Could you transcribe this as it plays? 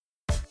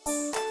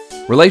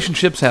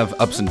Relationships have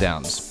ups and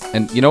downs,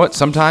 and you know what?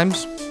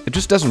 Sometimes it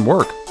just doesn't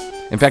work.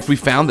 In fact, we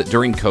found that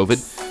during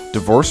COVID,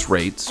 divorce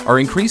rates are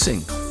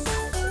increasing.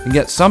 And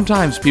yet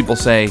sometimes people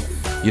say,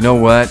 you know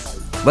what?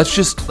 Let's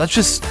just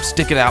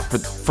stick it out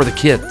for the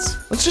kids.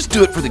 Let's just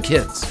do it for the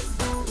kids.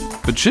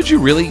 But should you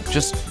really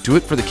just do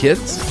it for the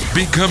kids?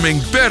 Becoming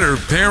better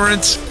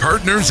parents,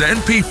 partners,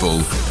 and people.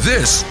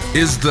 This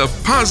is the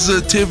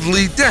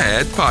Positively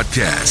Dad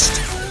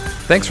Podcast.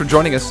 Thanks for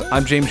joining us.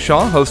 I'm James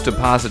Shaw, host of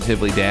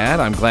Positively Dad.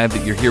 I'm glad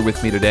that you're here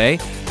with me today.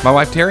 My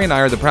wife Terry and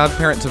I are the proud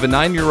parents of a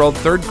 9-year-old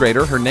third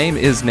grader. Her name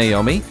is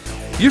Naomi.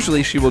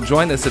 Usually she will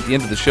join us at the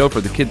end of the show for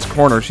the Kids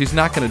Corner. She's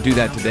not going to do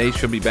that today.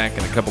 She'll be back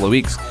in a couple of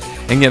weeks.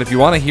 And yet, if you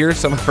want to hear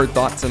some of her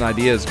thoughts and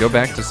ideas, go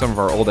back to some of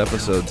our old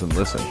episodes and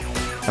listen.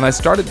 And I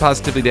started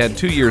Positively Dad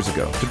 2 years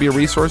ago to be a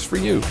resource for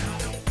you.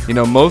 You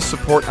know, most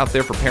support out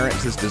there for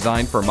parents is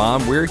designed for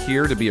mom. We're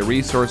here to be a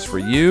resource for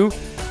you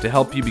to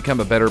help you become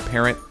a better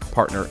parent,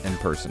 partner, and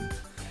person.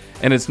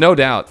 And it's no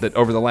doubt that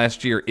over the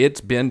last year,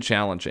 it's been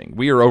challenging.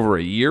 We are over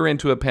a year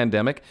into a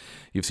pandemic.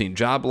 You've seen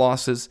job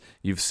losses.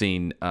 You've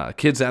seen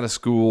kids out of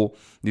school.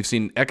 You've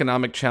seen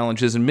economic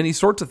challenges and many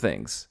sorts of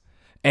things.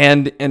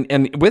 And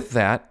with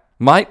that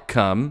might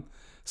come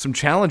some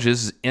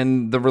challenges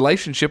in the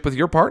relationship with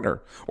your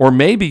partner. Or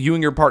maybe you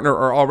and your partner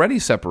are already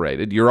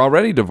separated. You're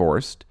already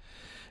divorced.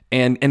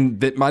 And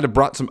that might have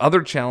brought some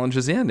other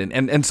challenges in.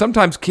 And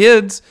sometimes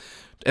kids,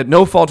 at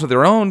no fault of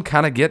their own,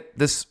 kind of get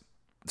this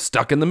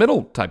stuck in the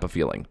middle type of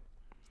feeling.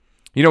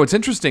 You know, what's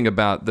interesting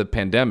about the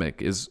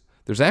pandemic is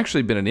there's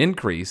actually been an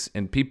increase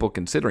in people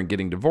considering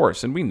getting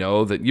divorced. And we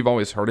know that you've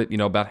always heard it,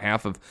 about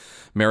half of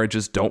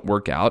marriages don't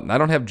work out. And I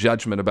don't have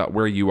judgment about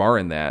where you are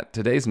in that.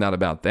 Today's not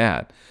about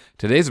that.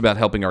 Today's about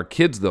helping our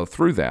kids, though,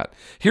 through that.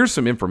 Here's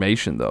some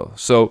information, though.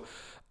 So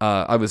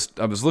I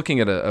was looking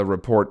at a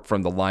report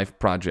from the Life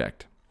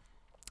Project.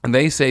 And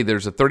they say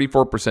there's a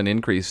 34%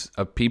 increase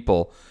of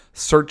people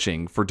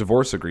searching for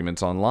divorce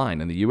agreements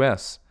online in the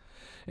U.S.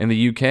 In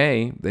the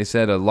UK, they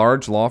said a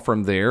large law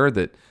firm there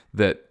that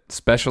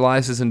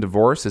specializes in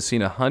divorce has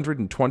seen a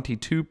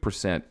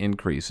 122%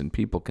 increase in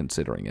people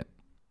considering it.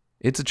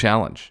 It's a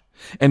challenge.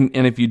 And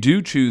if you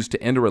do choose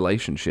to end a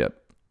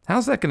relationship,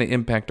 how's that going to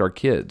impact our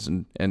kids?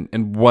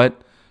 And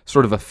what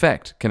sort of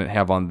effect can it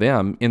have on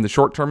them in the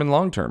short term and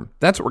long term?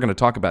 That's what we're going to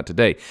talk about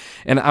today.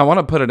 And I want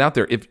to put it out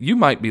there. If you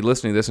might be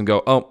listening to this and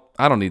go, oh,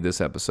 I don't need this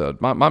episode.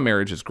 My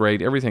marriage is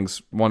great.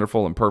 Everything's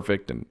wonderful and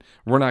perfect. And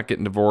we're not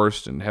getting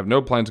divorced and have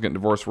no plans of getting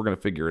divorced. We're going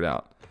to figure it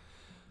out.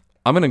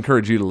 I'm going to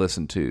encourage you to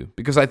listen too,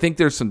 because I think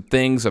there's some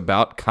things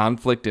about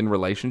conflict in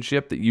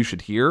relationship that you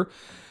should hear,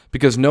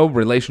 because no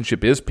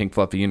relationship is pink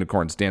fluffy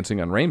unicorns dancing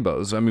on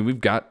rainbows. I mean,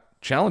 we've got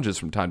challenges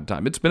from time to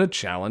time. It's been a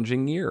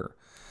challenging year.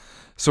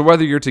 So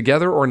whether you're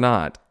together or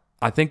not,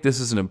 I think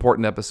this is an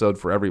important episode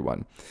for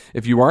everyone.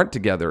 If you aren't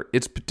together,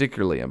 it's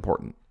particularly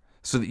important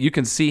so that you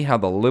can see how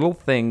the little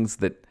things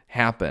that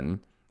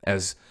happen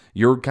as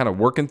you're kind of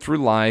working through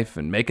life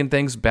and making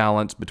things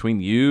balance between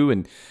you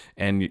and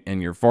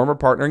your former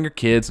partner and your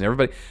kids and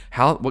everybody,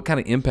 what kind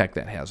of impact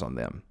that has on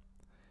them.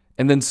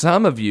 And then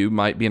some of you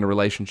might be in a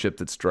relationship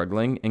that's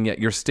struggling, and yet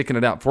you're sticking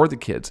it out for the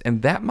kids,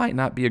 and that might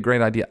not be a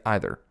great idea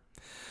either.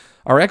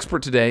 Our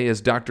expert today is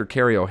Dr.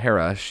 Carrie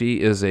O'Hara. She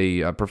is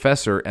a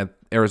professor at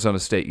Arizona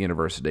State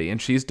University,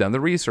 and she's done the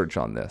research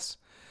on this.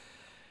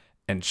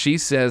 And she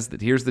says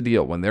that here's the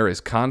deal. When there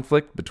is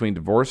conflict between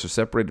divorced or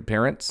separated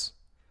parents,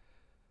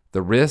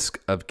 the risk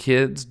of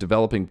kids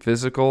developing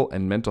physical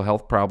and mental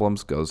health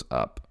problems goes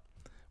up.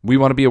 We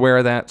want to be aware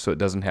of that so it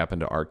doesn't happen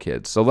to our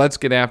kids. So let's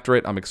get after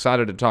it. I'm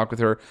excited to talk with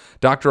her.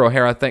 Dr.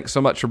 O'Hara, thanks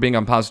so much for being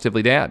on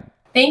Positively Dad.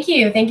 Thank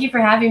you. Thank you for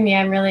having me.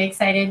 I'm really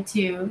excited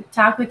to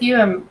talk with you.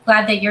 I'm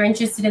glad that you're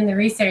interested in the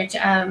research.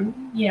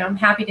 I'm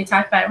happy to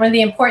talk about it. One of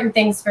the important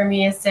things for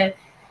me is to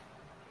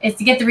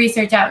get the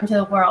research out into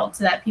the world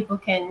so that people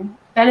can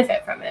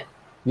benefit from it.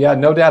 Yeah,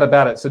 no doubt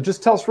about it. So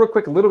just tell us real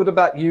quick a little bit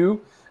about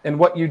you and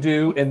what you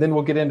do, and then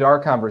we'll get into our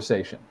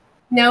conversation.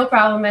 No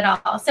problem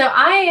at all. So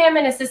I am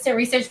an assistant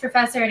research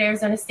professor at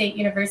Arizona State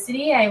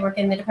University. I work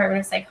in the Department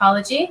of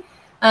Psychology.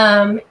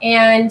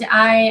 And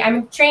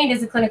I'm trained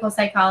as a clinical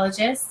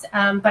psychologist,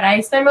 but I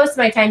spend most of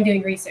my time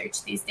doing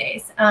research these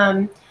days.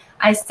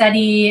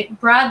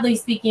 Broadly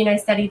speaking, I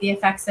study the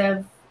effects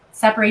of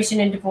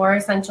separation and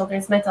divorce on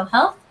children's mental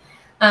health.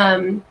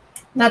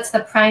 That's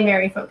the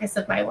primary focus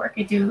of my work.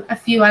 I do a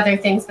few other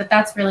things, but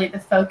that's really the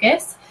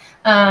focus.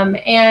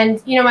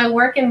 My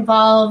work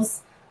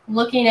involves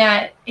looking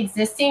at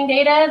existing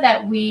data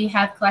that we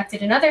have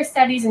collected in other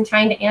studies and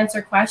trying to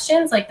answer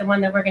questions like the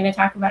one that we're going to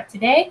talk about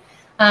today.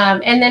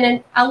 And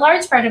then a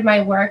large part of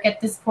my work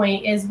at this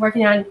point is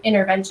working on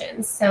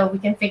interventions. So we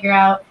can figure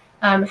out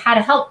how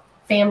to help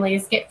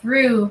families get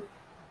through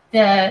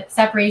the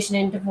separation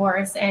and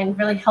divorce and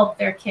really help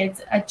their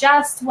kids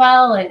adjust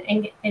well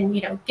and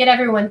get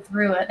everyone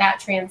through that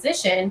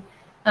transition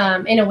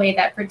in a way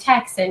that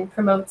protects and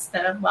promotes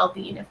the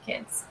well-being of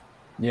kids.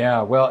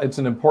 Yeah, well, it's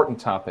an important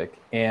topic,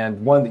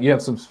 and one that you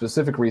have some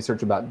specific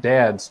research about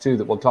dads too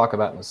that we'll talk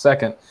about in a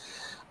second.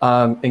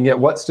 And yet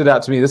what stood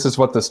out to me, this is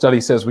what the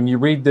study says. When you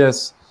read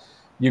this,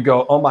 you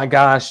go, oh my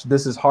gosh,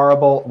 this is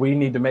horrible. We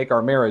need to make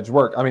our marriage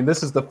work. I mean,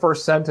 this is the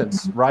first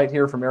sentence right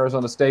here from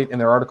Arizona State in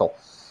their article.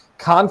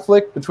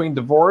 Conflict between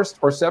divorced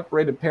or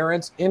separated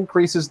parents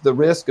increases the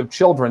risk of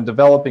children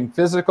developing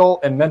physical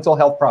and mental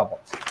health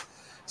problems.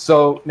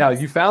 So now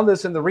you found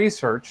this in the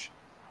research,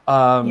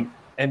 and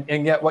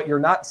yet what you're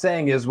not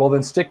saying is, well,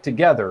 then stick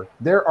together.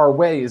 There are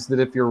ways that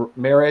if your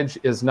marriage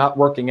is not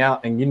working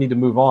out and you need to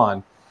move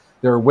on,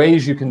 there are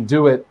ways you can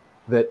do it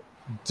that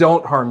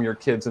don't harm your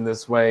kids in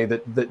this way,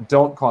 that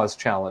don't cause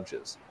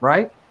challenges,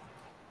 right?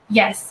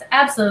 Yes,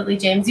 absolutely,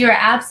 James. You are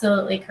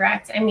absolutely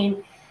correct. I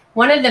mean,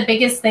 one of the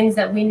biggest things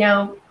that we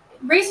know,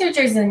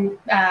 researchers and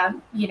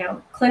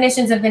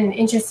clinicians have been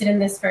interested in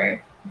this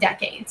for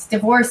decades.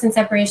 Divorce and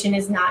separation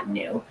is not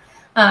new.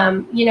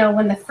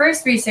 When the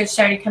first research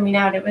started coming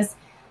out, it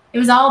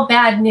was all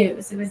bad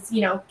news. It was,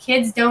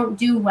 kids don't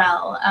do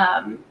well.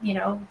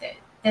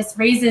 This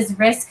raises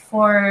risk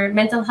for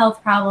mental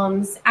health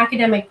problems,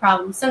 academic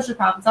problems, social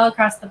problems, all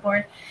across the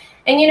board.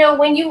 And,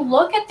 when you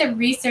look at the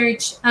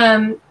research,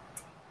 when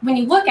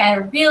you look at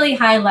a really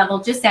high level,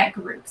 just at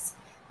groups,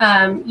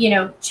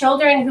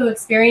 children who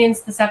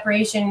experience the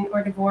separation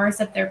or divorce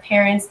of their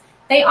parents,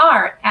 they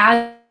are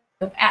at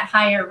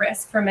higher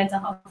risk for mental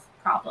health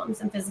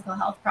problems and physical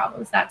health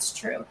problems. That's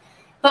true.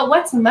 But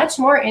what's much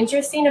more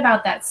interesting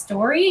about that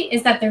story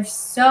is that there's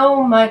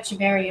so much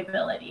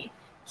variability.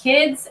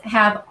 Kids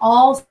have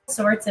all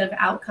sorts of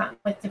outcomes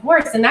with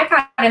divorce, and that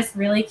got us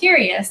really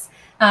curious.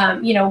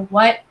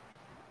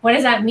 What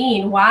does that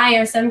mean? Why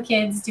are some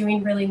kids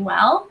doing really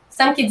well?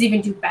 Some kids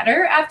even do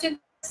better after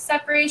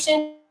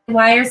separation.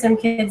 Why are some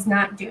kids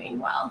not doing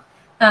well?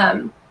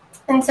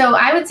 And so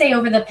I would say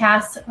over the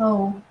past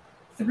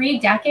 3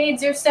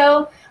 decades or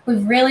so,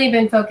 we've really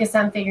been focused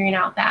on figuring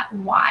out that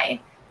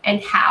why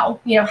and how.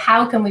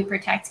 How can we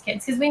protect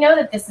kids? Because we know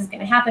that this is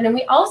going to happen, and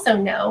we also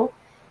know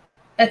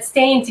that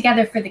staying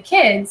together for the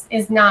kids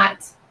is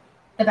not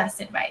the best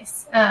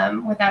advice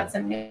without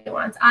some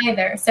nuance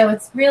either. So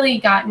it's really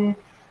gotten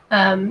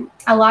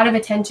a lot of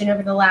attention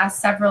over the last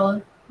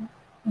several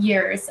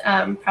years,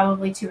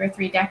 probably 2 or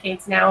 3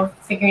 decades now,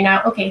 figuring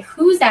out, okay,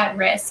 who's at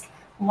risk,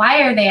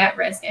 why are they at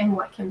risk, and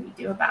what can we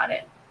do about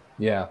it?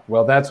 Yeah,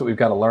 well, that's what we've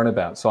got to learn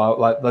about. So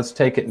let's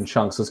take it in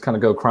chunks. Let's kind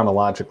of go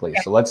chronologically.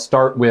 Yeah. So let's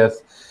start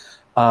with,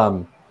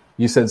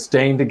 you said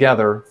staying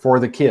together for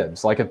the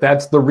kids. Like if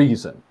that's the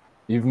reason,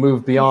 you've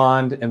moved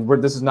beyond, and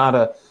this is not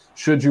a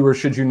should you or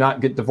should you not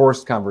get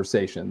divorced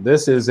conversation.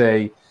 This is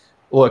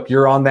look,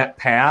 you're on that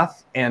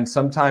path, and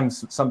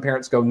sometimes some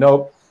parents go,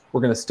 nope,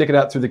 we're going to stick it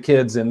out through the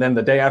kids, and then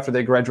the day after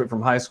they graduate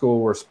from high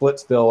school or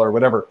Splitsville or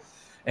whatever,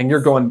 and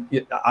you're going,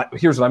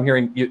 here's what I'm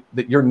hearing,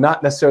 that you're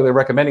not necessarily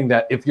recommending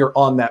that if you're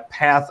on that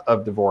path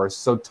of divorce.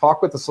 So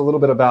talk with us a little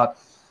bit about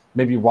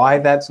maybe why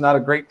that's not a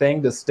great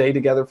thing to stay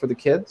together for the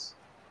kids.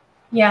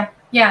 Yeah,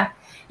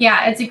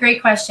 it's a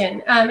great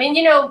question.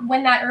 And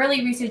when that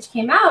early research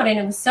came out and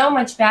it was so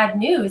much bad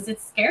news, it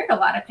scared a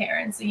lot of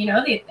parents.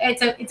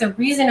 It's a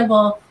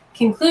reasonable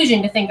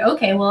conclusion to think,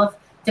 okay, well, if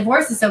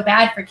divorce is so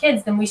bad for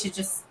kids, then we should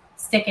just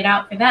stick it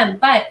out for them.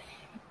 But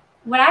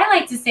what I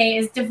like to say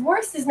is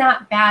divorce is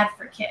not bad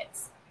for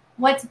kids.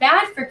 What's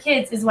bad for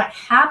kids is what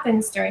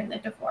happens during the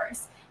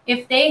divorce.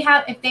 If they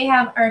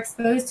are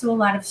exposed to a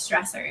lot of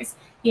stressors,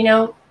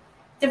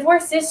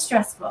 divorce is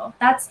stressful.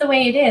 That's the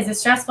way it is.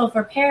 It's stressful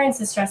for parents.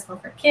 It's stressful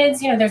for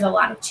kids. There's a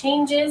lot of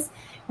changes.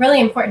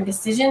 Really important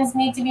decisions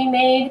need to be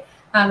made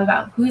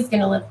about who's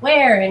going to live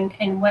where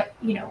and what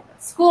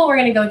school we're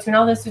going to go to and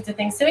all those sorts of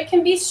things. So it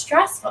can be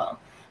stressful.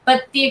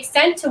 But the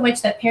extent to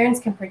which that parents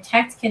can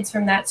protect kids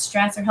from that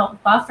stress or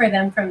help buffer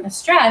them from the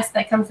stress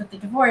that comes with the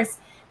divorce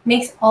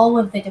makes all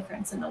of the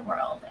difference in the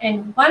world.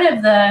 And one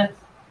of the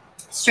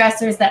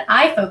stressors that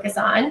I focus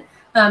on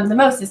the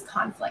most is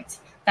conflict.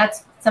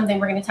 That's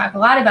something we're going to talk a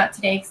lot about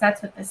today because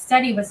that's what this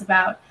study was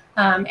about.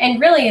 And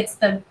really, it's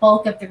the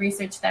bulk of the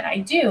research that I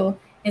do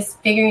is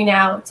figuring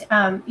out,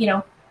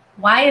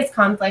 why is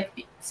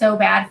conflict so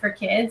bad for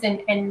kids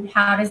and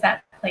how does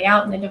that play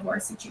out in the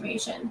divorce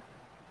situation?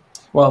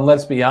 Well, and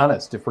let's be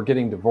honest, if we're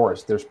getting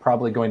divorced, there's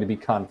probably going to be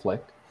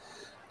conflict.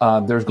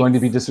 There's going to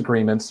be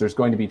disagreements. There's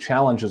going to be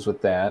challenges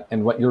with that.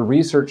 And what your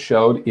research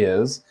showed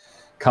is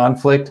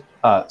conflict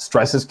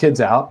stresses kids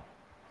out.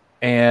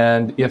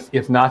 And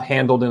if not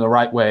handled in the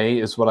right way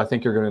is what I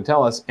think you're going to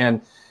tell us,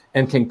 and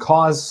can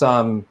cause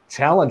some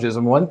challenges.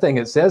 And one thing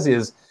it says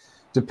is,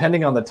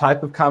 depending on the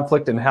type of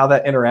conflict and how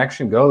that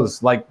interaction goes,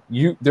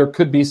 there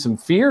could be some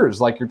fears,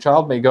 like your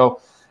child may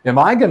go, am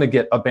I going to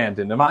get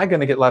abandoned? Am I going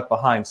to get left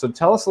behind? So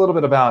tell us a little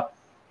bit about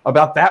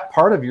that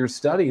part of your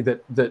study,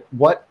 that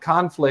what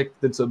conflict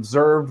that's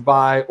observed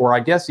by, or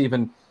I guess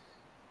even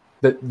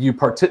that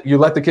you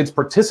let the kids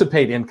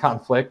participate in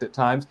conflict at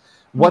times,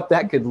 what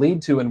that could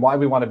lead to and why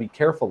we want to be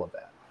careful of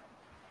that.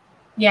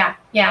 Yeah,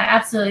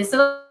 absolutely.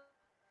 So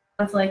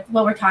conflict,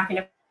 what we're talking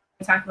about,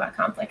 we talk about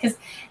conflict, because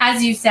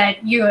as you said,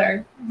 you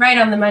are right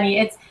on the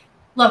money.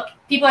 Look,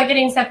 people are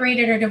getting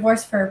separated or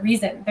divorced for a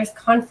reason. There's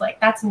conflict.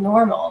 That's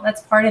normal.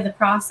 That's part of the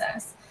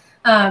process.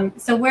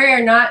 So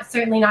we're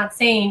certainly not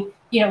saying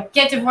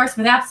get divorced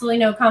with absolutely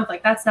no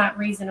conflict. That's not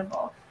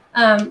reasonable.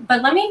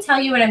 But let me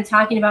tell you what I'm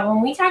talking about.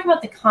 When we talk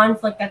about the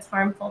conflict that's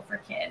harmful for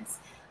kids,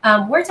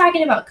 we're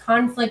talking about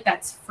conflict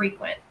that's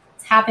frequent.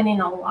 It's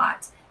happening a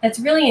lot. That's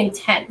really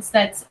intense.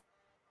 That's,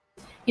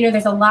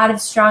 there's a lot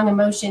of strong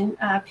emotion.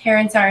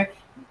 Parents are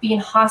being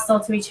hostile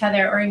to each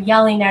other or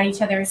yelling at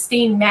each other,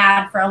 staying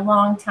mad for a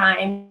long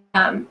time.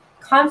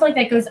 Conflict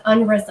that goes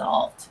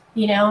unresolved,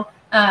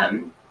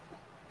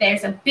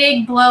 there's a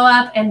big blow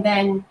up and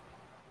then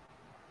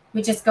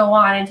we just go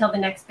on until the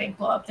next big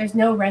blow up. There's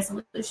no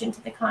resolution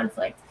to the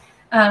conflict.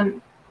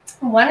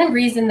 One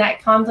reason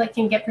that conflict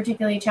can get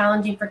particularly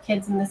challenging for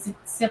kids in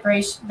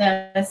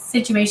the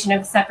situation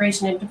of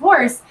separation and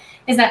divorce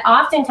is that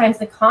oftentimes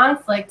the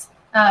conflict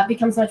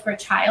becomes much more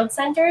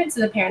child-centered.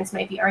 So the parents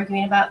might be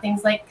arguing about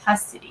things like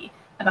custody,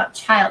 about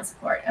child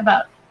support,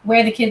 about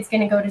where the kid's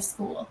going to go to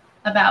school,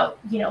 about,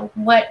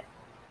 what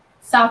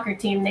soccer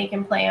team they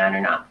can play on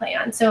or not play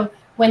on. So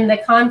when the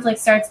conflict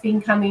starts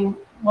becoming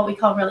what we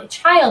call really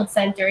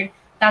child-centered,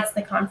 that's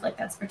the conflict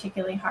that's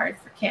particularly hard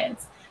for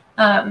kids.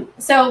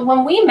 So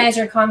when we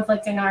measure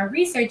conflict in our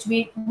research,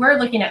 we're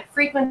looking at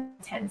frequency,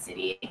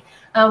 intensity.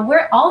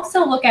 We're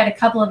also look at a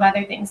couple of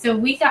other things. So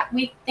we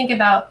think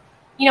about,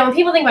 when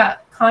people think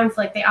about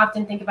conflict, they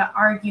often think about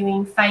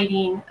arguing,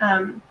 fighting,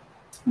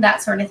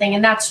 that sort of thing.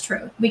 And that's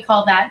true. We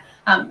call that,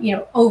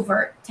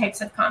 overt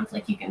types of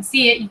conflict. You can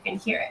see it, you can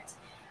hear it.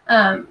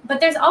 But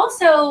there's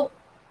also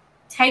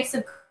types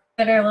of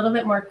that are a little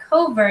bit more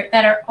covert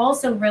that are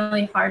also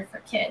really hard for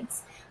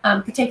kids,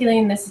 particularly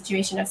in the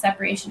situation of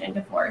separation and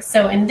divorce.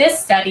 So in this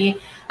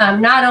study,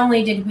 not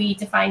only did we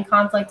define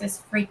conflict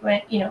as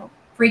frequent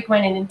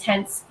and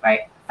intense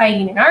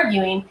fighting and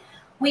arguing,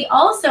 we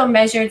also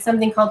measured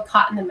something called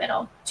caught in the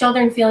middle,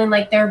 children feeling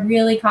like they're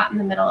really caught in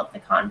the middle of the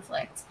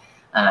conflict.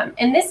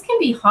 And this can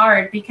be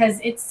hard because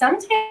it's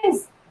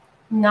sometimes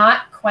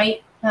not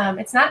quite,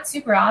 it's not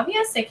super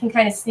obvious. It can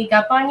kind of sneak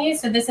up on you.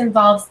 So this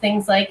involves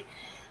things like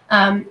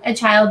a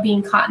child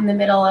being caught in the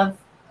middle of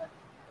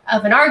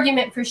an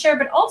argument for sure,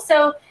 but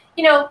also,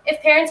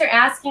 if parents are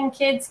asking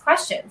kids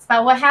questions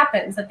about what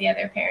happens at the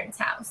other parent's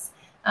house,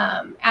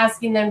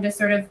 asking them to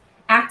sort of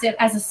act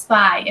as a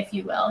spy, if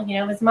you will.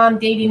 Was mom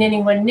dating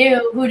anyone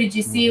new? Who did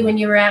you see when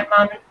you were at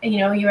mom?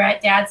 You were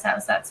at dad's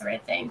house, that sort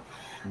of thing.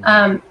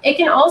 It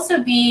can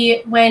also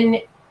be when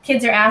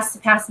kids are asked to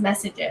pass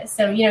messages.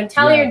 So,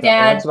 tell your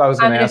dad. That's what I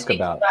was going to ask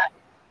about.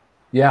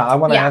 Yeah, I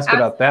want to ask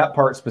about that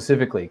part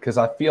specifically, because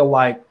I feel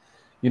like,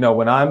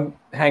 when I'm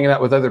hanging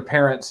out with other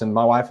parents and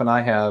my wife and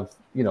I have,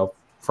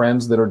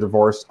 friends that are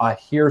divorced, I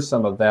hear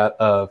some of that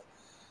of,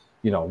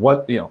 you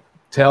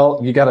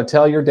got to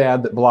tell your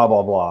dad that blah,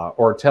 blah, blah,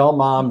 or tell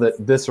mom that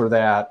this or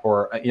that,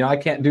 or, I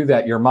can't do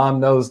that. Your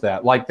mom knows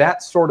that, like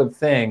that sort of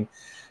thing.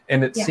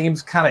 And it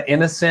seems kind of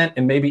innocent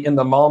and maybe in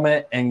the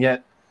moment. And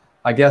yet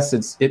I guess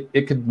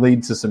it could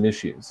lead to some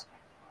issues.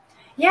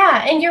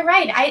 Yeah. And you're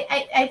right.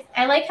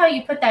 I like how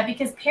you put that,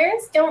 because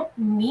parents don't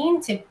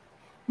mean to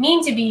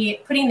be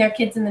putting their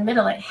kids in the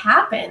middle. It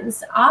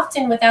happens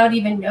often without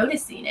even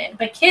noticing it,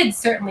 but kids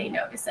certainly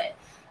notice it.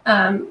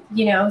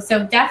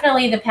 So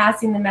definitely the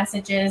passing the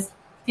messages,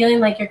 feeling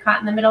like you're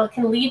caught in the middle,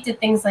 can lead to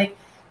things like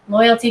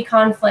loyalty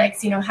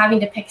conflicts, having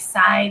to pick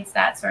sides,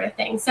 that sort of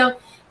thing. So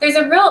there's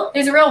a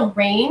real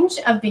range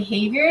of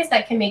behaviors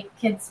that can make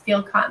kids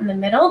feel caught in the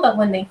middle, but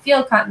when they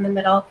feel caught in the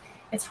middle,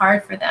 it's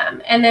hard for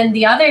them. And then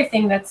the other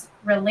thing that's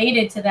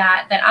related to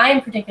that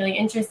I'm particularly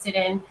interested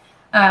in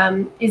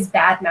is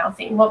bad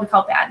mouthing, what we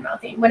call bad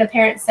mouthing. When a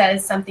parent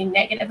says something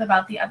negative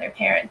about the other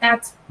parent,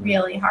 that's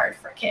really hard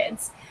for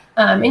kids.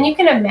 And you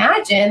can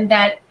imagine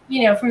that,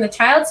 from the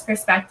child's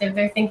perspective,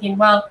 they're thinking,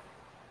 well,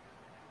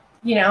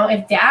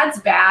 if dad's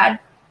bad,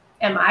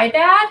 am I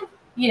bad?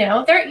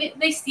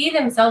 They see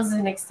themselves as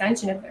an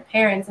extension of their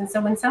parents. And so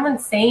when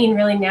someone's saying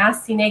really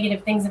nasty,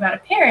 negative things about a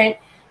parent,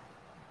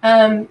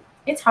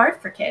 it's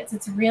hard for kids.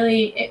 It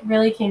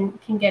really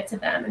can get to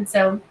them. And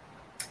so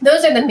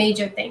those are the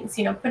major things,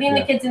 putting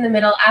the kids in the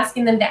middle,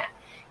 asking them to,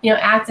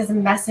 act as a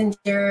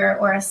messenger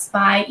or a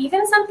spy.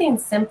 Even something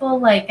simple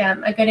like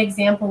a good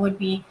example would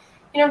be,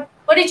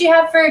 what did you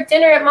have for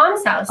dinner at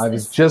mom's house? I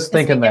was just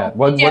thinking that.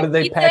 What did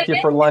they pack you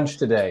for lunch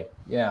today?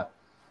 Yeah.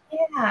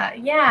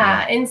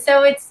 Yeah. And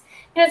so it's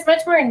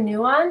much more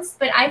nuanced,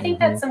 but I think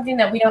that's something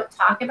that we don't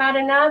talk about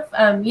enough.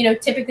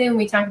 Typically when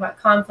we talk about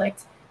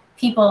conflict,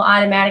 people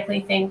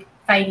automatically think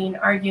fighting,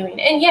 arguing.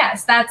 And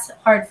yes, that's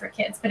hard for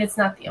kids, but it's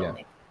not the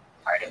only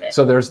part of it.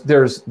 So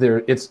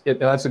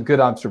that's a good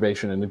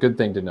observation and a good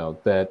thing to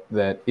note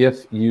that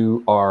if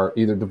you are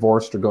either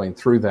divorced or going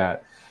through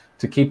that,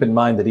 to keep in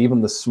mind that even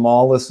the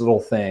smallest little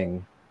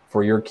thing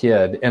for your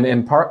kid, and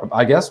in part,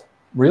 I guess,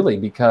 really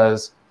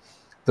because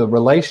the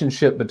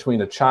relationship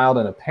between a child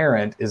and a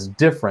parent is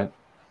different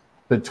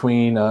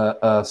between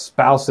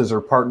spouses or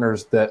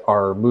partners that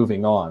are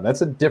moving on.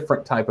 That's a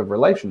different type of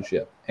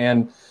relationship.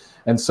 And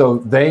so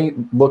they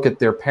look at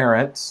their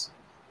parents,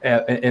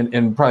 and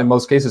in probably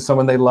most cases,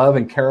 someone they love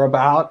and care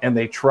about and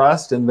they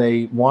trust and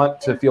they want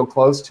to feel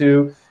close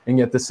to, and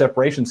yet the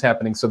separation's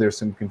happening, so there's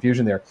some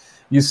confusion there.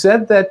 You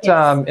said that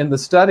Yes. in the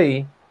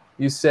study,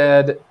 you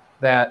said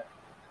that,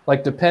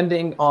 like,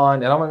 depending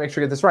on, and I want to make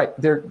sure I get this right,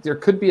 there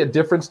could be a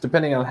difference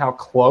depending on how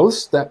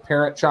close that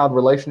parent-child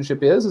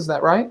relationship is. Is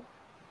that right?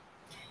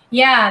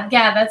 Yeah,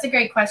 that's a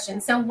great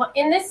question. So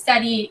in this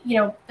study,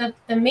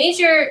 the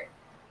major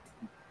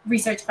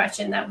research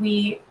question that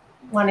we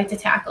wanted to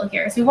tackle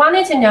here is we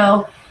wanted to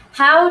know,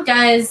 how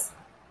does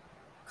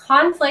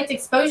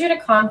exposure to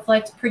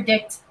conflict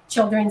predict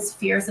children's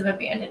fears of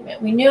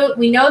abandonment? We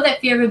know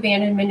that fear of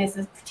abandonment is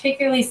a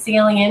particularly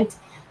salient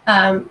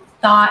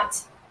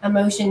thought,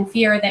 emotion,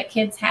 fear that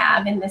kids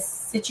have in this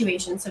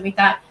situation. So we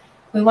thought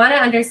we want to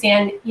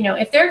understand,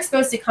 if they're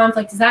exposed to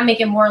conflict, does that make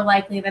it more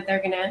likely that they're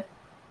going to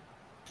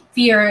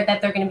fear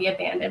that they're going to be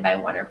abandoned by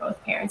one or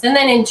both parents? And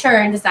then in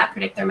turn, does that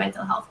predict their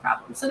mental health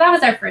problems? So that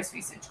was our first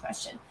research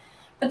question.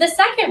 But the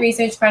second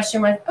research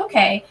question was,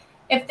 okay,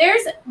 if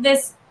there's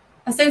this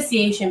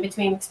association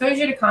between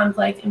exposure to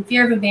conflict and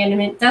fear of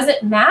abandonment, does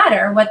it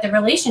matter what the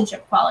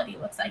relationship quality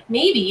looks like?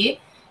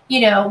 Maybe,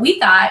 we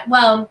thought,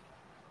 well,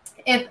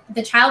 if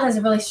the child has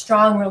a really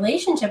strong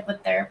relationship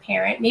with their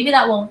parent, maybe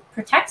that will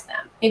protect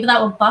them. Maybe that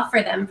will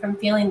buffer them from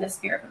feeling this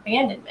fear of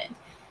abandonment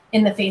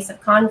in the face of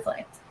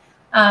conflict.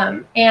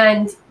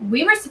 And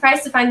we were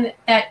surprised to find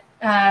that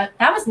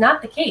that was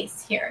not the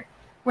case here.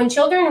 When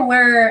children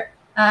were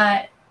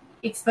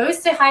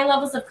exposed to high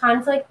levels of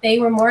conflict, they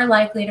were more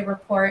likely to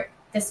report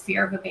this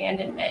fear of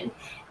abandonment.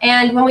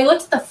 And when we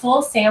looked at the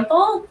full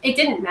sample, it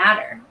didn't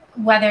matter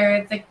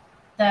whether the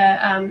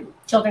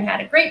children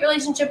had a great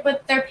relationship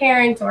with their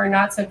parent or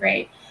not so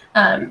great.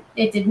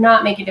 It did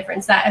not make a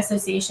difference. That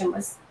association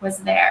was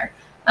there.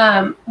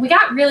 We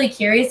got really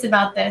curious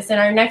about this, and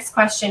our next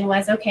question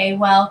was, okay,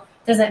 well,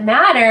 does it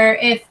matter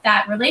if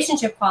that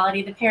relationship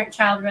quality, the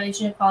parent-child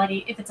relationship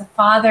quality, if it's a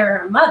father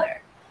or a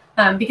mother?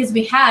 Because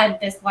we had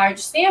this large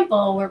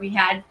sample where we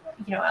had,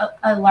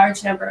 a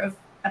large number of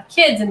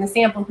kids in the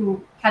sample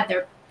who had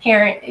their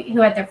parent,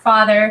 who had their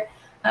father,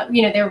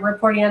 they were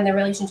reporting on their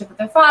relationship with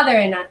their father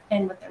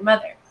and with their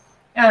mother.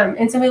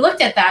 And so we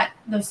looked at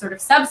those sort of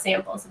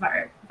subsamples of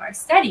our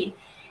study.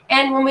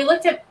 And when we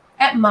looked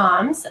at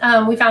moms,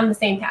 we found the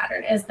same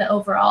pattern as the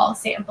overall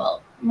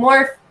sample.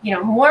 More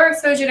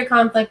exposure to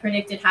conflict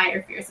predicted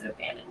higher fears of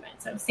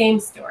abandonment. So same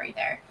story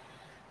there.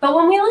 But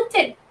when we looked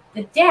at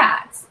the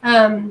dads,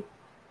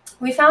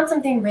 we found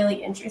something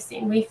really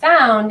interesting. We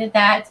found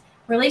that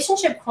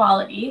relationship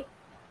quality,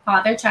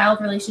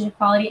 father-child relationship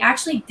quality,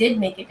 actually did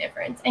make a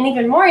difference. And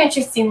even more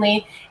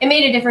interestingly, it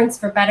made a difference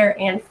for better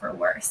and for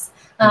worse.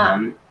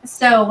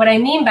 So what I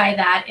mean by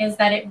that is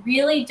that it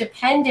really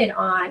depended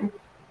on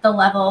the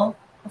level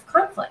of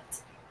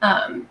conflict.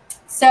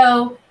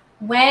 So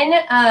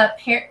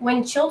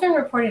when children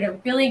reported a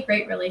really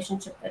great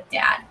relationship with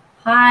dad,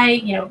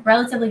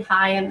 relatively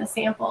high in the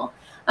sample,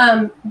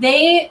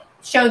 they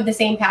showed the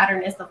same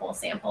pattern as the whole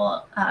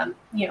sample.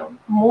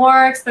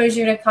 More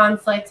exposure to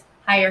conflict,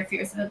 higher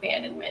fears of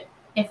abandonment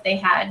if they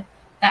had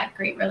that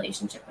great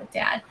relationship with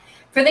dad.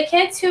 For the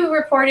kids who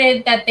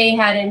reported that they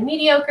had a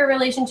mediocre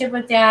relationship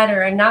with dad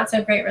or a not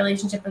so great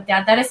relationship with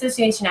dad, that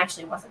association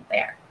actually wasn't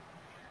there.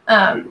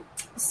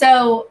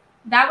 So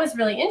that was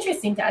really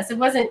interesting to us.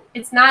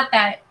 It's not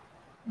that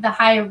the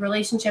high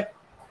relationship,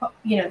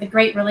 the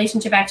great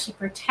relationship actually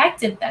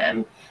protected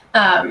them.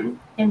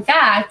 In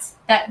fact,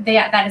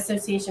 that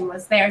association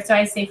was there. So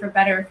I say for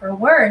better or for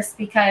worse,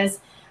 because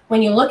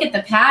when you look at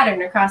the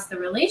pattern across the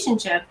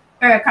relationship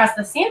or across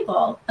the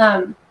sample,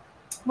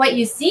 what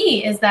you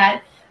see is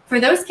that for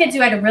those kids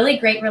who had a really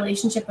great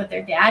relationship with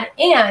their dad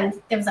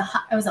and it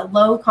was a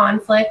low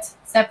conflict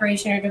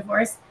separation or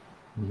divorce,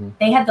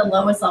 they had the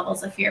lowest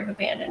levels of fear of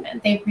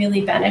abandonment. They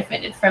really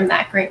benefited from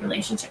that great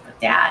relationship with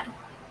dad.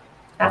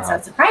 That's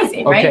not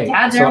surprising, right?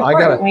 Dads are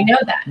important. We know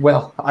that.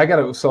 Well,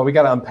 so we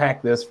got to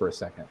unpack this for a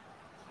second.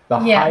 The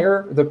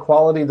higher the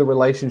quality of the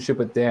relationship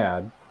with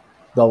dad,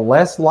 the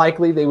less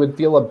likely they would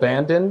feel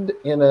abandoned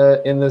in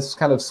this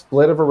kind of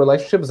split of a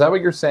relationship. Is that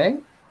what you're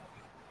saying?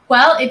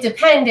 Well, it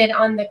depended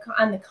on the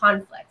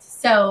conflict.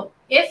 So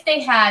if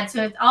they had,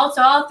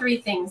 all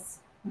three things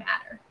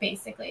matter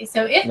basically.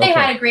 So if they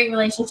had a great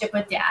relationship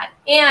with dad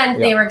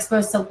and they were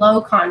exposed to low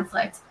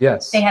conflict,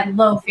 they had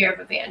low fear of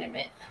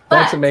abandonment. But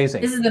that's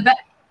amazing. That's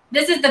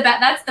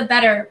the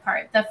better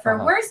part. The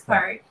worse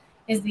part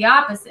is the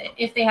opposite.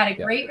 If they had a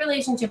great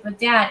relationship with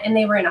dad and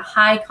they were in a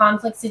high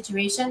conflict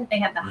situation, they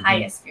had the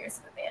highest fears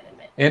of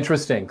abandonment.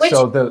 Interesting.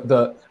 So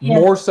the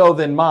more so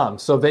than mom.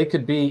 So they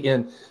could be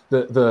in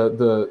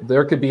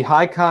there could be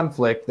high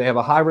conflict. They have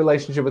a high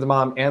relationship with the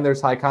mom and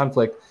there's high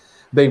conflict.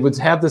 They would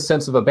have this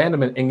sense of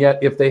abandonment. And yet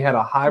if they had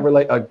a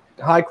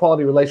high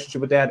quality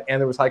relationship with dad and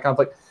there was high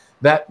conflict,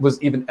 that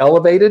was even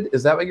elevated.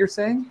 Is that what you're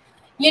saying?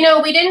 We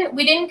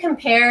didn't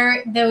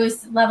compare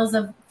those levels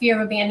of fear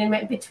of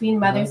abandonment between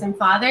mothers and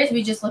fathers.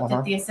 We just looked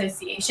at the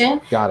association.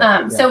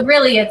 Got it. So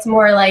really, it's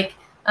more like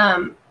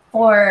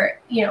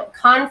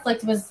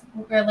conflict was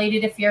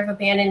related to fear of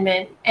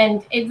abandonment,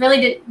 and it really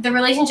did. The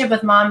relationship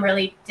with mom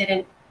really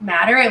didn't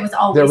matter. It was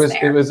always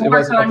there. It was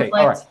conflict. Okay,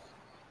 all right.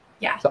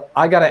 Yeah. So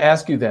I got to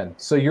ask you then.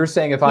 So you're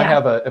saying if I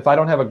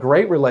don't have a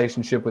great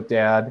relationship with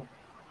dad,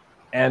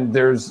 and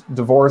there's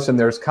divorce and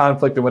there's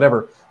conflict and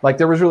whatever, like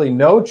there was really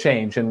no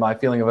change in my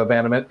feeling of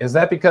abandonment. Is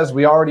that because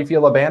we already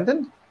feel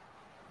abandoned?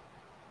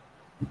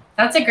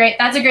 That's a great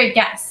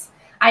guess.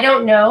 I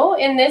don't know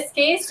in this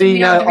case.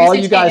 See, all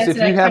you guys, if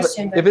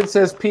it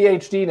says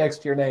PhD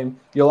next to your name,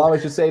 you'll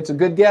always just say it's a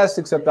good guess,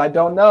 except I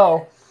don't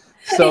know.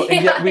 So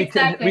and yet we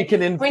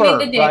can infer,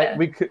 right?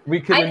 We could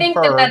I think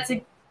infer. I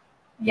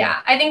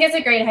think it's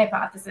a great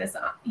hypothesis.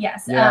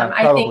 Yes. Yeah,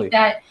 I think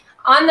that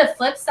on the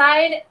flip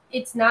side,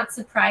 it's not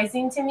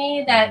surprising to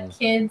me that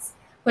kids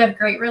who have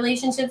great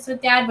relationships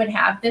with dad would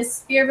have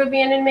this fear of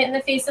abandonment in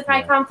the face of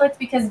high conflict,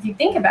 because if you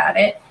think about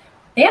it,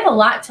 they have a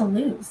lot to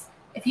lose.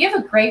 If you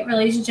have a great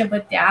relationship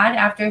with dad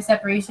after a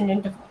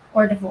separation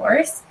or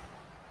divorce,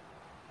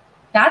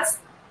 that's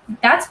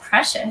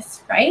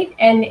precious, right?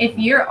 And if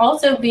you're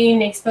also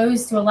being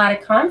exposed to a lot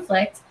of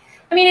conflict,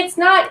 I mean, it's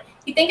not,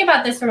 you think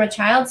about this from a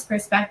child's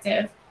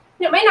perspective,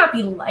 it might not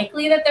be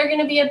likely that they're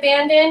going to be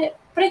abandoned,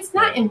 but it's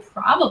not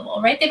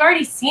improbable, right? They've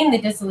already seen the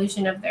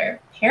dissolution of their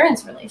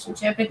parents'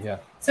 relationship.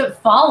 So it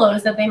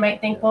follows that they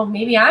might think, well,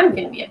 maybe I'm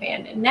going to be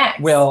abandoned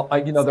next. Well,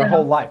 their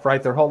whole life,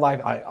 right? Their whole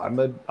life. I'm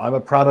a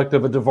product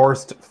of a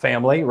divorced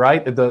family,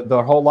 right?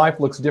 The whole life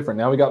looks different.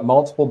 Now we got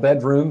multiple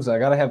bedrooms. I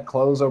got to have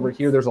clothes over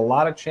here. There's a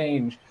lot of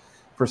change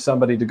for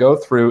somebody to go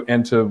through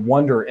and to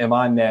wonder, am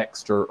I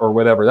next or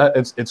whatever.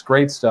 It's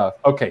great stuff.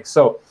 Okay,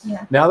 so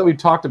now that we've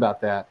talked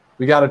about that,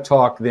 we got to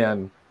talk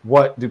then,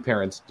 what do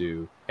parents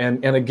do?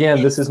 And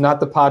again, this is not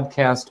the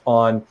podcast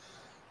on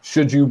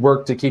should you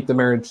work to keep the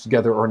marriage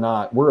together or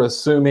not. We're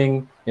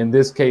assuming in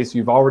this case,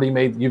 you've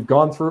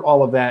gone through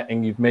all of that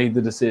and you've made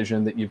the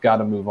decision that you've got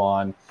to move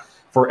on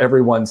for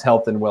everyone's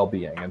health and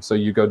well-being. And so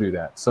you go do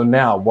that. So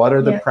now what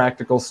are the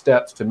practical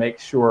steps to make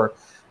sure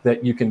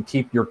that you can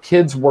keep your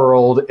kids'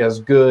 world as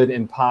good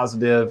and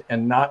positive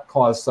and not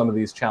cause some of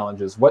these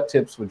challenges? What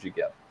tips would you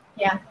give?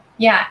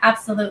 Yeah,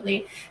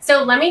 absolutely.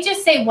 So let me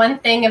just say one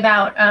thing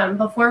about,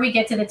 before we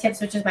get to the tips,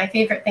 which is my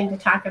favorite thing to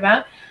talk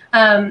about.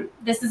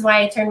 This is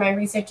why I turned my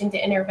research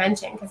into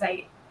intervention, because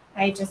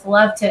I just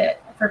love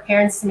for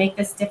parents to make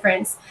this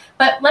difference.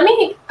 But let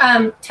me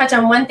touch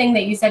on one thing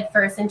that you said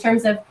first in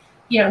terms of,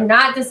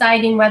 not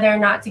deciding whether or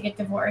not to get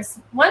divorced.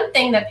 One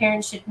thing that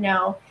parents should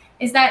know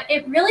is that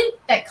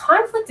that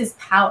conflict is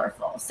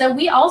powerful. So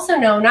we also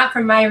know, not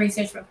from my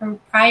research, but from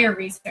prior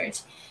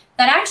research,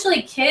 that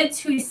actually kids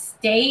who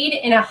stayed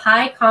in a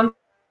high conflict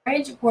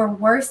marriage were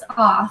worse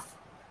off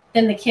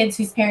than the kids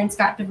whose parents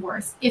got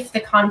divorced if the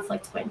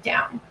conflict went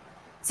down.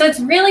 So it's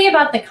really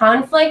about the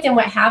conflict and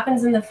what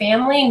happens in the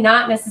family,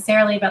 not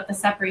necessarily about the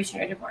separation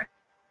or divorce.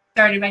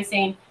 I started by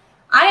saying,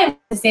 I am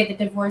to say that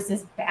divorce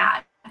is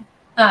bad.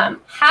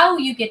 How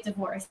you get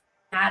divorced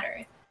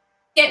matters.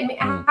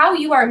 How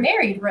you are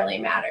married really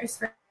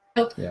matters.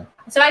 So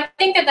I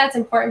think that's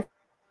important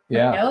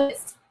to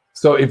notice.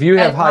 So if you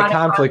have high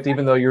conflict,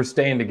 even though you're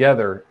staying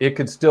together, it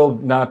could still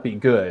not be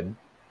good.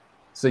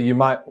 So you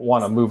might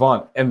want to move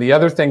on. And the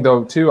other thing,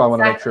 though, too, I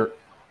want to make sure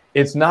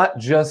it's not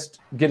just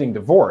getting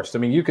divorced. I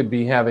mean, you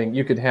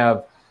could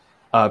have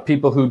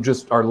people who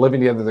just are living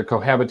together, they're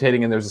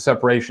cohabitating, and there's a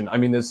separation. I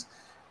mean,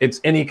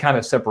 it's any kind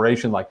of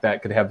separation like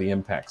that could have the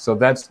impact. So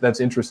that's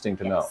interesting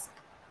to know.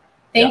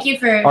 Thank you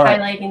for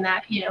highlighting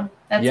that.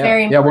 That's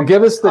very important. Yeah, well,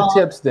 give us the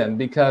tips then,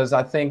 because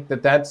I think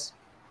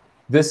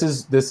this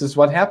is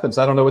what happens.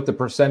 I don't know what the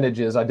percentage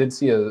is. I did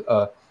see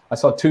I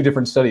saw two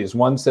different studies.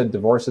 One said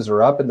divorces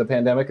are up in the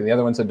pandemic, and the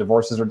other one said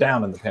divorces are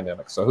down in the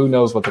pandemic. So who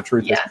knows what the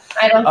truth is? Yeah,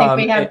 I don't think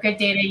we have good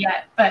data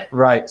yet. But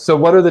right. So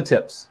what are the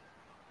tips?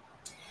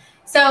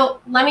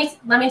 So let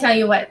me tell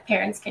you what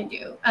parents can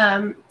do.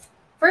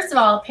 First of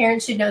all,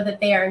 parents should know that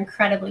they are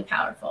incredibly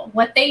powerful.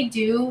 What they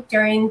do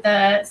during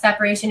the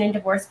separation and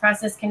divorce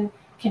process can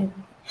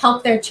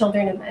help their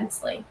children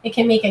immensely. It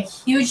can make a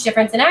huge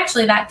difference, and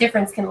actually that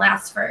difference can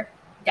last for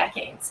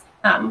decades.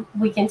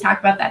 We can talk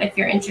about that if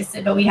you're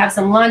interested, but we have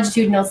some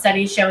longitudinal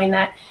studies showing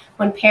that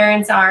when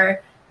parents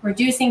are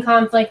reducing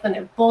conflict, when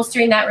they're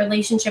bolstering that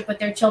relationship with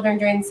their children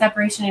during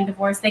separation and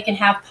divorce, they can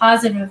have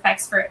positive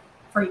effects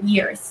for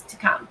years to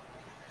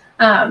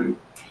come.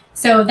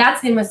 So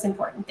that's the most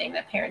important thing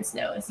that parents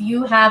know, is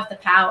you have the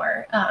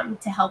power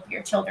to help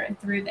your children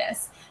through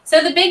this.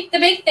 So the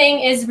big thing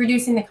is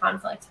reducing the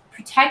conflict.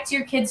 Protect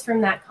your kids from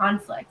that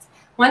conflict.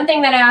 One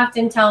thing that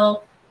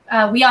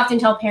we often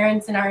tell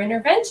parents in our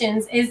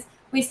interventions is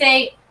we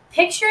say,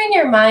 picture in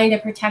your mind a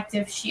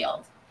protective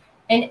shield.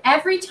 And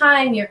every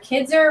time your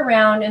kids are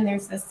around and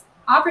there's this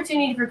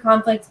opportunity for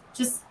conflict,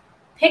 just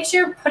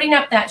picture putting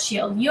up that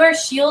shield. You are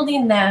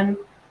shielding them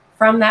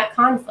from that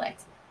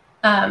conflict.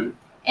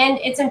 And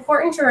it's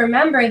important to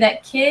remember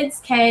that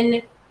kids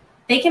can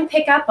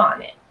pick up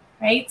on it,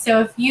 right?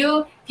 So if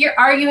you're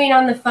arguing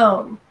on the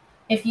phone,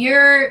 if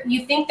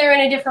you think they're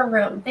in a different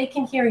room, they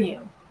can hear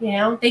you,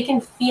 they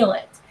can feel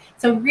it.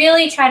 So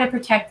really try to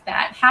protect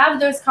that. Have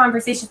those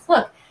conversations.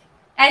 Look,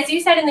 as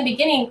you said in the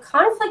beginning,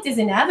 conflict is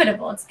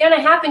inevitable. It's going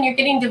to happen. You're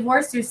getting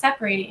divorced or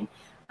separating.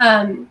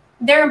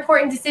 There are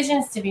important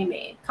decisions to be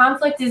made.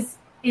 Conflict is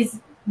is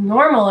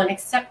normal and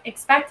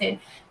expected.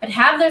 But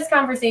have those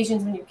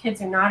conversations when your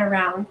kids are not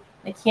around.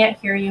 They can't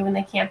hear you and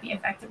they can't be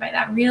affected by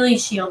that. Really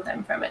shield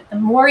them from it. The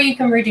more you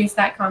can reduce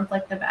that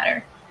conflict, the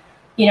better.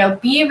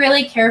 Be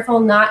really careful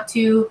not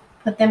to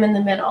put them in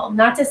the middle,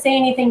 not to say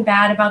anything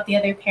bad about the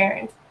other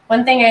parent.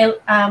 One thing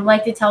I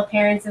like to tell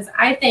parents is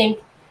I think,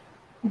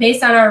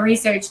 based on our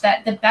research,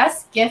 that the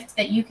best gift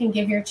that you can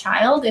give your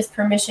child is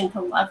permission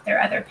to love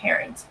their other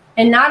parent.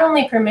 And not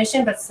only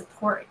permission, but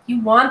support. You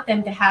want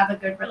them to have a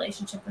good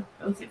relationship with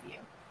both of you.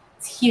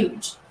 It's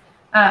huge.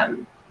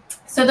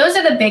 So those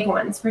are the big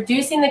ones: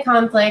 reducing the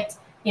conflict,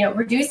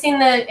 reducing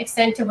the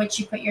extent to which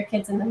you put your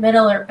kids in the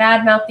middle or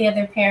badmouth the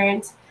other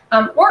parent,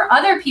 or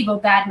other people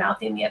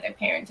badmouthing the other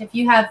parent. If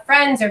you have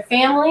friends or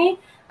family,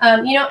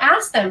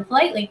 ask them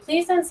politely,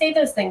 please don't say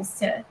those things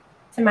to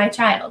my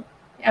child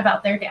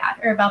about their dad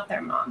or about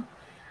their mom.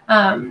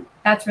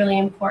 That's really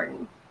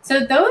important.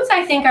 So those,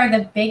 I think, are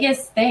the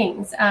biggest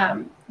things.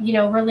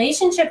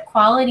 Relationship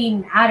quality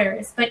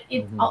matters, but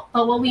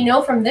but what we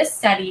know from this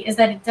study is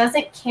that it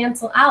doesn't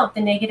cancel out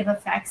the negative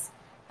effects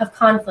of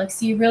conflict.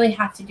 So you really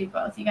have to do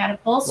both. You got to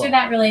bolster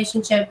that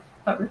relationship,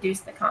 but reduce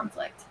the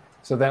conflict.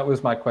 So that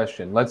was my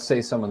question. Let's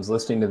say someone's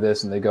listening to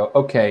this and they go,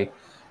 okay,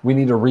 we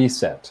need a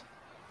reset,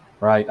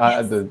 right?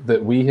 Yes.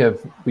 That we have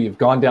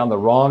gone down the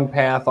wrong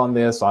path on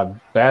this. I've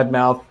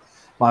badmouthed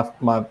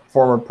my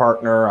former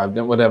partner. I've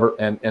done whatever.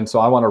 And so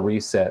I want to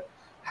reset.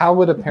 How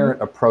would a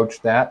parent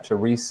approach that, to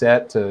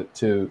reset,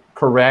 to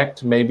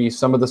correct maybe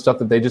some of the stuff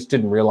that they just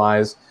didn't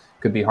realize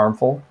could be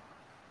harmful?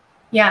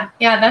 Yeah,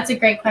 that's a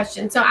great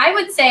question. So I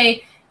would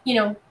say,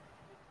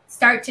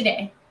 start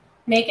today,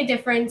 make a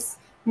difference,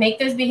 make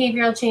those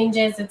behavioral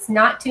changes. It's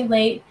not too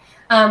late.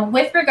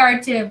 With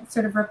regard to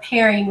sort of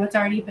repairing what's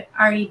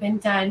already been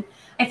done,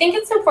 I think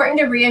it's important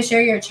to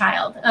reassure your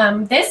child.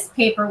 This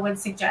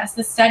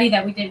study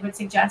that we did would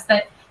suggest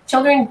that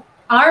children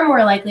are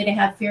more likely to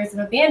have fears of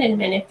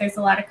abandonment if there's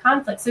a lot of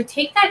conflict. So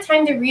take that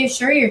time to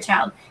reassure your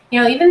child.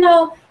 Even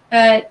though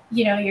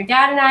your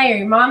dad and I or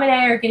your mom and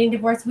I are getting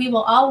divorced, we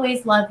will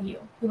always love you.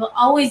 We will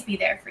always be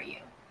there for you.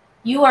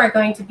 You are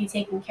going to be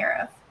taken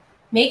care of.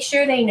 Make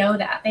sure they know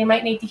that. They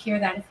might need to hear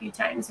that a few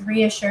times.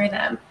 Reassure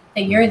them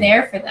that you're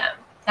there for them.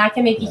 That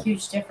can make a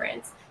huge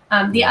difference.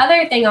 The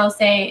other thing I'll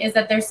say is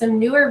that there's some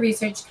newer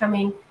research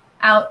coming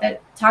out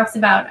that talks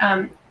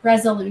about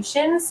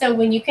resolution. So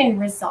when you can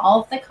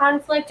resolve the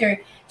conflict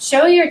or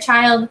show your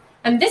child,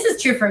 and this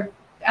is true for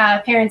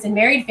parents in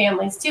married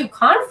families too,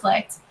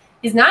 conflict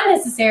is not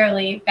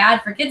necessarily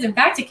bad for kids. In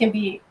fact, it can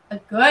be a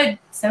good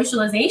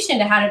socialization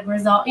to how to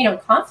resolve,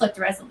 conflict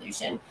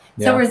resolution.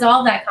 So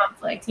resolve that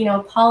conflict,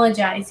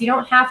 apologize. You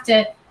don't have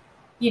to,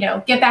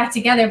 get back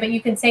together, but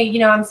you can say,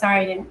 I'm sorry,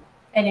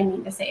 I didn't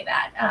mean to say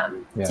that.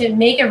 To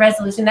make a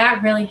resolution,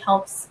 that really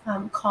helps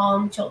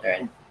calm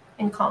children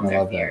and calm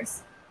their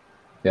fears.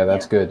 Yeah,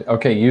 that's good.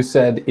 Okay, you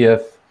said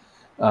if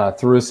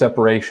through a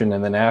separation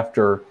and then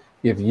after,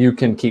 if you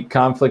can keep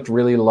conflict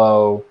really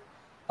low,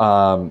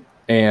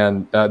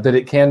 and that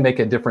it can make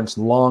a difference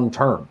long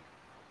term.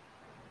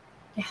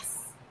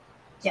 Yes.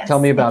 Tell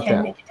me about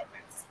that. Make a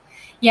difference.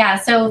 Yeah,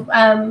 so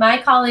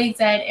my colleagues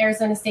at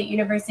Arizona State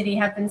University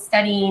have been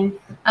studying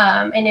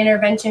an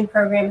intervention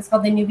program. It's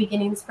called the New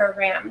Beginnings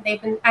Program.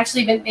 They've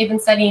been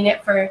studying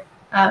it for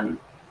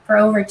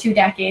over 2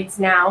 decades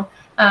now.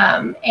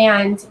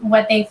 And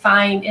what they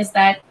find is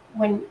that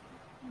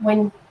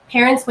when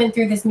parents went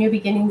through this New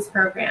Beginnings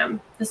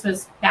Program, this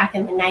was back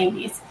in the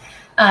 90s,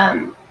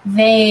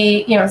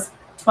 they,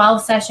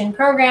 12-session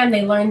program,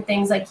 they learned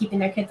things like keeping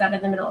their kids out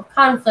of the middle of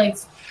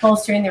conflicts,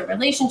 bolstering their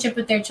relationship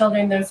with their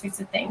children, those sorts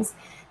of things.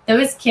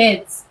 Those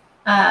kids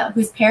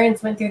whose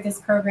parents went through this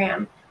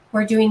program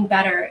were doing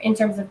better in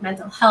terms of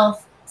mental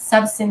health,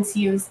 substance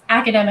use,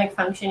 academic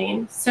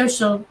functioning,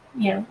 social,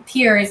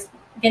 peers,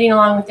 getting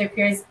along with their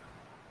peers,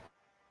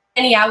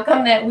 any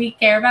outcome that we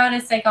care about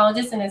as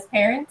psychologists and as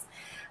parents,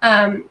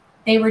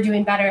 they were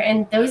doing better.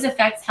 And those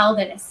effects held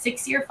at a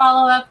 6-year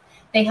follow-up.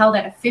 They held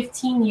at a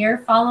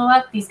 15-year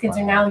follow-up. These kids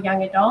are now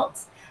young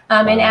adults.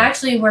 And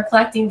actually, we're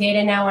collecting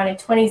data now on a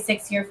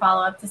 26-year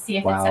follow-up to see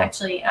if it's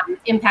actually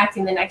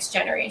impacting the next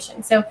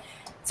generation. So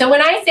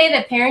when I say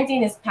that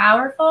parenting is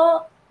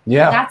powerful,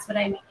 that's what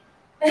I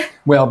mean.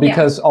 Well,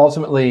 because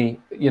ultimately,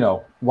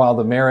 while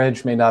the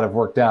marriage may not have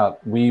worked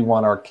out, we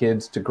want our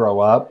kids to grow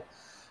up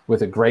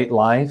with a great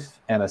life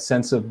and a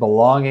sense of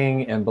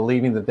belonging and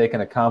believing that they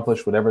can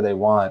accomplish whatever they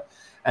want.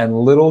 And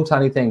little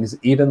tiny things,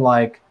 even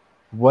like,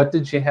 what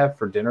did you have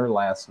for dinner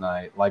last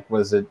night? Like,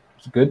 was it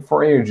good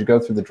for you, or did you go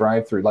through the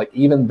drive-through? Like,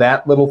 even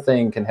that little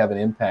thing can have an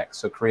impact.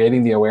 So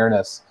creating the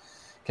awareness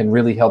can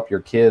really help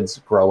your kids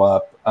grow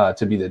up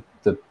to be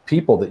the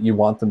people that you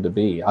want them to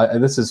be.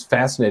 This is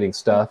fascinating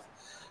stuff.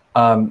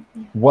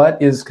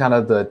 What is kind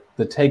of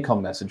the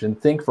take-home message?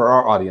 And think for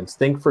our audience,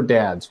 think for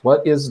dads.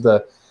 What is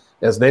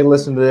as they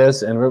listen to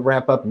this, and we'll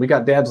wrap up, we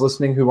got dads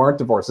listening who aren't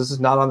divorced. This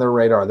is not on their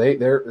radar.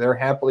 They're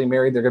happily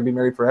married. They're going to be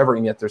married forever,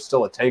 and yet there's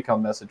still a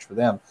take-home message for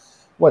them.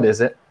 What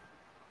is it?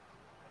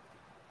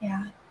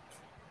 Yeah. I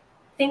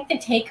think the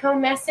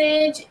take-home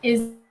message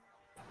is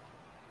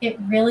it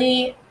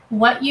really,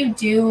 what you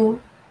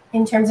do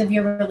in terms of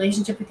your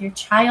relationship with your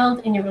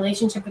child and your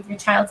relationship with your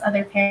child's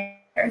other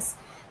parents.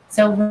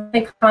 So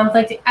the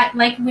conflict,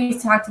 like we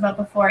talked about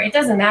before, it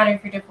doesn't matter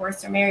if you're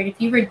divorced or married. If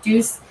you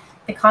reduce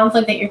the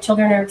conflict that your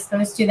children are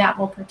exposed to, that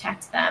will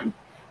protect them.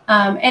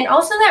 And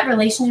also that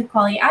relationship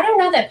quality. I don't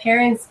know that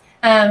parents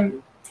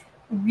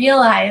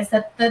realize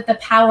that the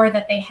power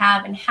that they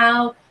have, and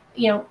how,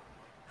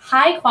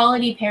 high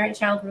quality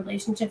parent-child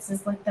relationships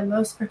is like the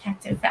most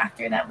protective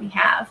factor that we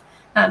have.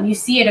 You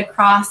see it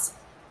across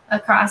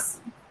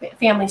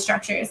family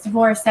structures,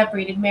 divorced,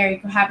 separated,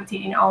 married,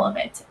 cohabitating, all of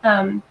it.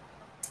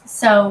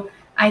 So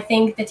I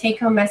think the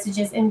take-home message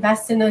is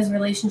invest in those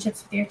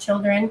relationships with your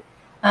children.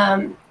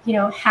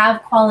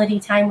 Have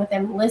quality time with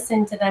them,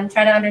 listen to them,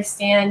 try to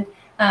understand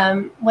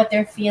what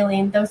they're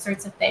feeling, those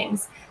sorts of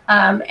things,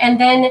 and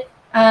then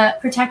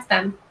protect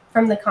them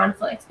from the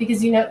conflict,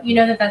 because you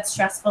know that's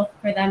stressful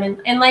for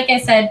them. And like I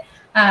said,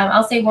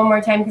 I'll say one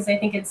more time because I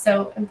think it's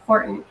so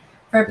important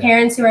for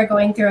parents who are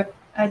going through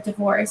a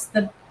divorce.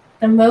 The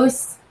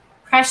most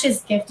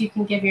precious gift you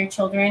can give your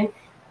children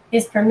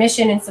is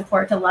permission and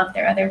support to love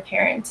their other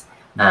parent,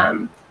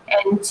 and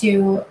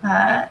to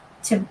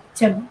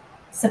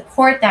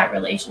support that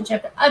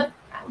relationship.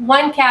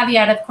 One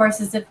caveat, of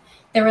course, is if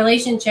the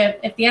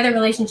other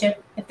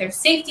relationship, if there's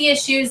safety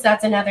issues,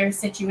 that's another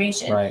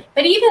situation. Right.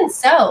 But even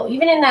so,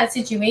 even in that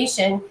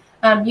situation,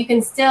 you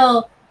can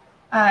still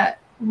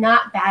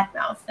not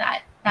badmouth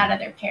that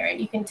other parent.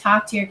 You can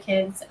talk to your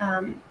kids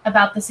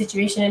about the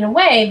situation in a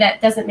way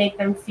that doesn't make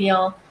them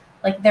feel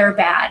like they're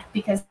bad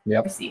because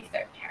they perceive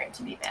their parent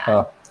to be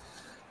bad.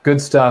 Good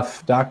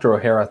stuff. Dr.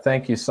 O'Hara,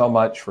 thank you so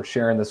much for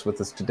sharing this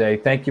with us today.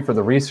 Thank you for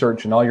the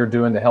research and all you're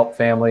doing to help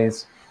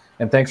families.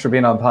 And thanks for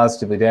being on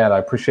Positively Dad. I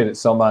appreciate it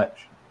so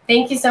much.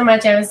 Thank you so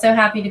much. I was so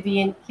happy to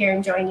be here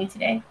and join you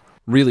today.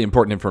 Really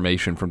important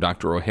information from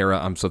Dr. O'Hara.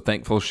 I'm so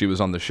thankful she was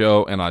on the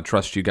show, and I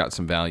trust you got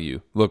some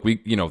value. Look,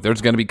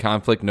 there's going to be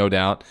conflict, no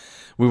doubt.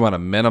 We want to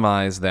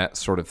minimize that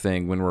sort of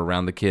thing when we're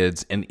around the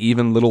kids, and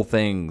even little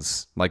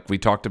things like we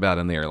talked about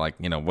in there, like,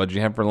 what did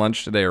you have for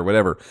lunch today or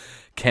whatever,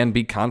 can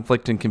be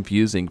conflict and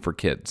confusing for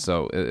kids.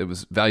 So it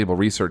was valuable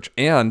research.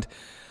 And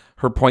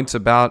her points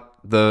about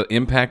the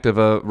impact of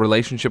a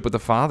relationship with a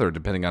father,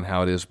 depending on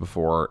how it is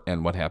before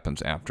and what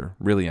happens after.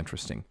 Really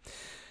interesting.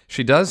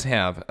 She does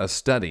have a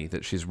study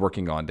that she's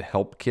working on to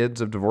help kids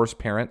of divorced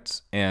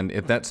parents. And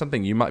if that's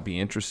something you might be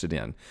interested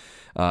in,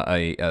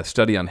 a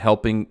study on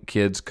helping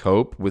kids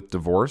cope with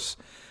divorce,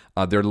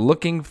 they're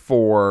looking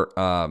for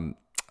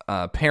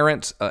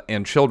parents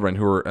and children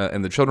who are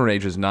in the children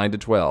ages 9 to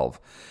 12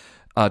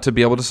 to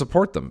be able to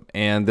support them.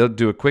 And they'll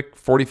do a quick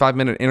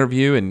 45-minute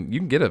interview, and you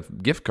can get a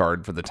gift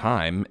card for the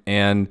time.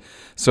 And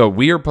so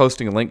we are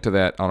posting a link to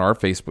that on our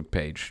Facebook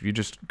page. You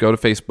just go to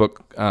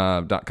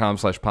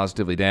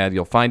facebook.com/positivelydad.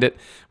 You'll find it.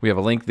 We have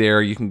a link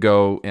there. You can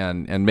go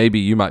and maybe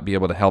you might be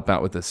able to help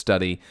out with this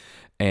study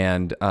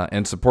and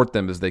support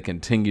them as they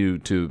continue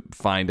to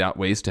find out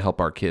ways to help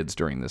our kids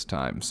during this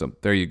time. So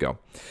there you go.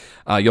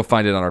 You'll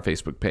find it on our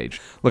Facebook page.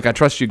 Look, I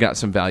trust you got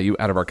some value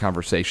out of our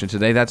conversation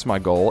today. That's my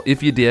goal.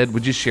 If you did,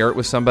 would you share it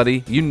with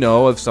somebody? You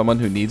know of someone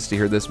who needs to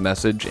hear this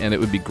message, and it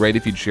would be great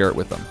if you'd share it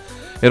with them.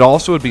 It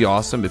also would be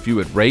awesome if you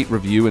would rate,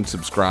 review, and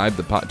subscribe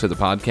to the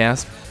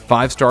podcast.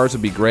 5 stars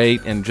would be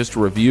great, and just a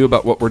review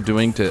about what we're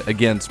doing to,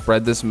 again,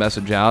 spread this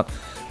message out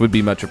would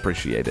be much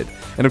appreciated.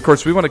 And of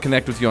course, we want to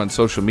connect with you on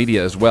social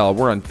media as well.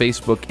 We're on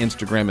Facebook,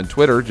 Instagram, and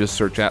Twitter. Just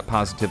search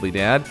 @Positively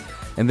Dad.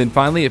 And then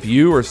finally, if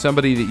you or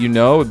somebody that you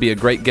know would be a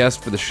great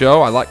guest for the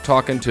show, I like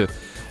talking to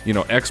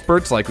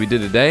experts like we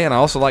did today, and I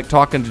also like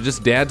talking to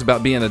just dads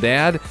about being a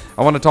dad.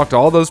 I want to talk to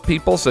all those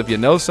people, so if you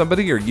know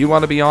somebody or you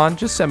want to be on,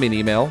 just send me an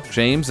email,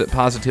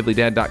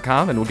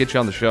 james@positivelydad.com, and we'll get you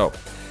on the show.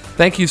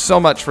 Thank you so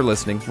much for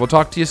listening. We'll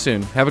talk to you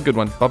soon. Have a good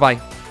one.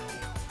 Bye-bye.